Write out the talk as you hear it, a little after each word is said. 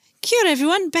Kia ora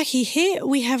everyone, Becky here.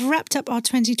 We have wrapped up our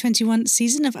 2021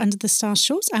 season of Under the Stars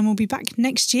Shorts and we'll be back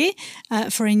next year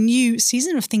for a new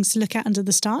season of things to look at under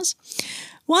the stars.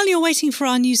 While you're waiting for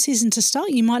our new season to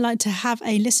start, you might like to have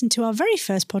a listen to our very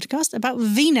first podcast about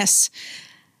Venus.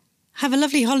 Have a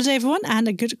lovely holiday everyone and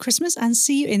a good Christmas, and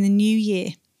see you in the new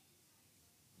year.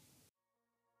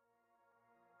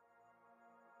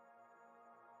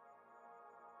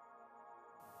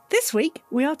 This week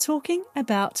we are talking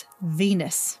about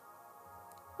Venus.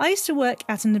 I used to work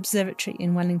at an observatory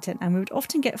in Wellington and we would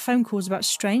often get phone calls about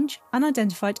strange,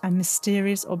 unidentified and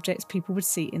mysterious objects people would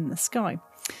see in the sky.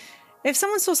 If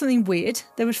someone saw something weird,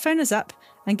 they would phone us up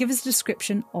and give us a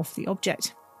description of the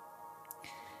object.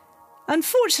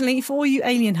 Unfortunately for all you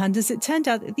alien hunters, it turned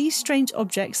out that these strange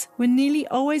objects were nearly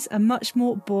always a much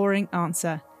more boring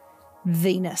answer: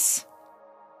 Venus.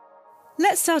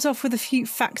 Let's start off with a few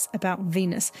facts about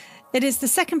Venus. It is the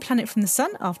second planet from the Sun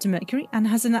after Mercury and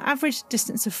has an average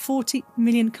distance of 40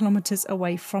 million kilometres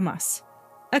away from us.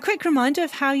 A quick reminder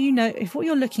of how you know if what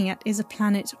you're looking at is a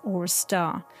planet or a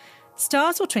star.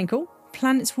 Stars will twinkle,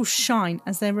 planets will shine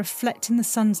as they reflect in the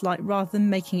Sun's light rather than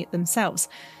making it themselves.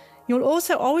 You'll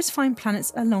also always find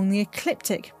planets along the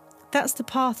ecliptic. That's the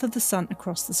path of the Sun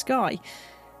across the sky.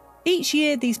 Each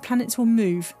year these planets will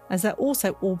move as they're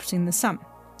also orbiting the Sun.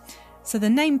 So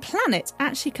the name planet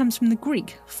actually comes from the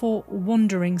Greek for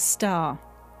wandering star.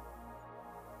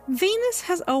 Venus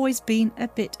has always been a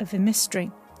bit of a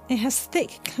mystery. It has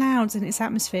thick clouds in its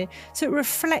atmosphere, so it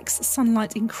reflects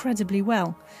sunlight incredibly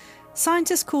well.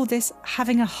 Scientists call this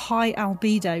having a high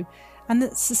albedo, and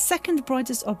it's the second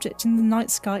brightest object in the night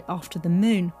sky after the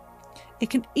moon. It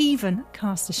can even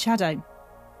cast a shadow.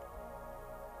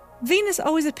 Venus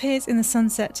always appears in the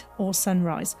sunset or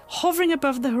sunrise, hovering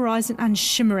above the horizon and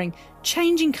shimmering,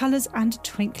 changing colours and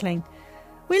twinkling.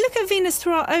 We look at Venus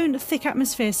through our own thick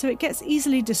atmosphere, so it gets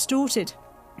easily distorted.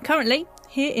 Currently,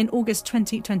 here in August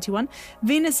 2021,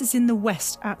 Venus is in the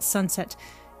west at sunset.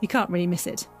 You can't really miss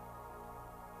it.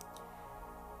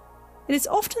 It is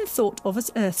often thought of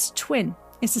as Earth's twin.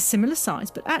 It's a similar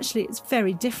size, but actually it's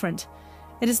very different.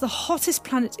 It is the hottest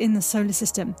planet in the solar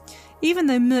system, even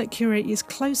though Mercury is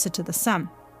closer to the Sun.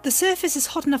 The surface is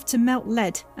hot enough to melt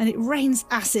lead, and it rains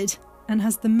acid and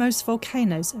has the most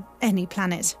volcanoes of any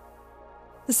planet.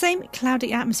 The same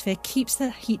cloudy atmosphere keeps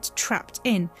the heat trapped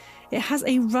in. It has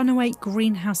a runaway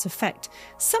greenhouse effect,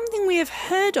 something we have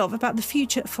heard of about the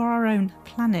future for our own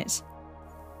planet.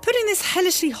 Putting this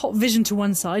hellishly hot vision to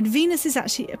one side, Venus is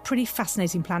actually a pretty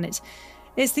fascinating planet.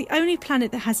 It's the only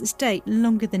planet that has its day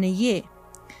longer than a year.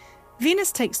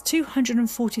 Venus takes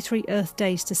 243 Earth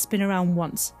days to spin around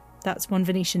once. That's one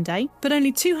Venetian day, but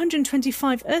only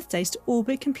 225 Earth days to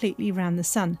orbit completely around the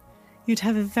Sun. You'd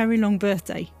have a very long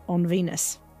birthday on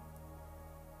Venus.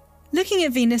 Looking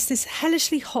at Venus, this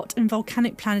hellishly hot and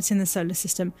volcanic planet in the solar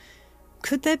system,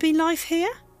 could there be life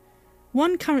here?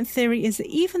 One current theory is that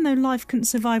even though life couldn't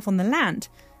survive on the land,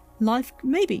 life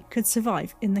maybe could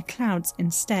survive in the clouds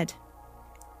instead.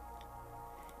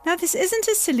 Now, this isn't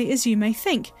as silly as you may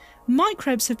think.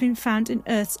 Microbes have been found in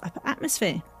Earth's upper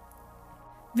atmosphere.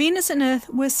 Venus and Earth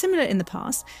were similar in the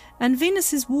past, and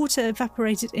Venus's water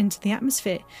evaporated into the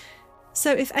atmosphere.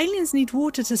 So if aliens need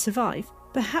water to survive,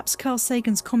 perhaps Carl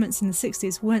Sagan's comments in the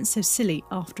 60s weren't so silly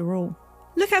after all.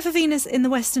 Look out for Venus in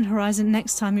the western horizon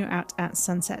next time you're out at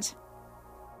sunset.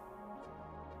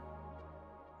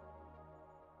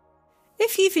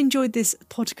 If you've enjoyed this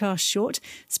podcast short,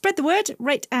 spread the word,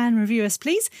 rate and review us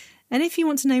please. And if you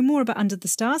want to know more about Under the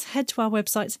Stars, head to our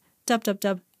website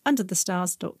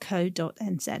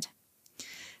www.underthestars.co.nz.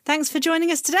 Thanks for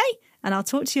joining us today, and I'll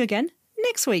talk to you again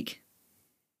next week.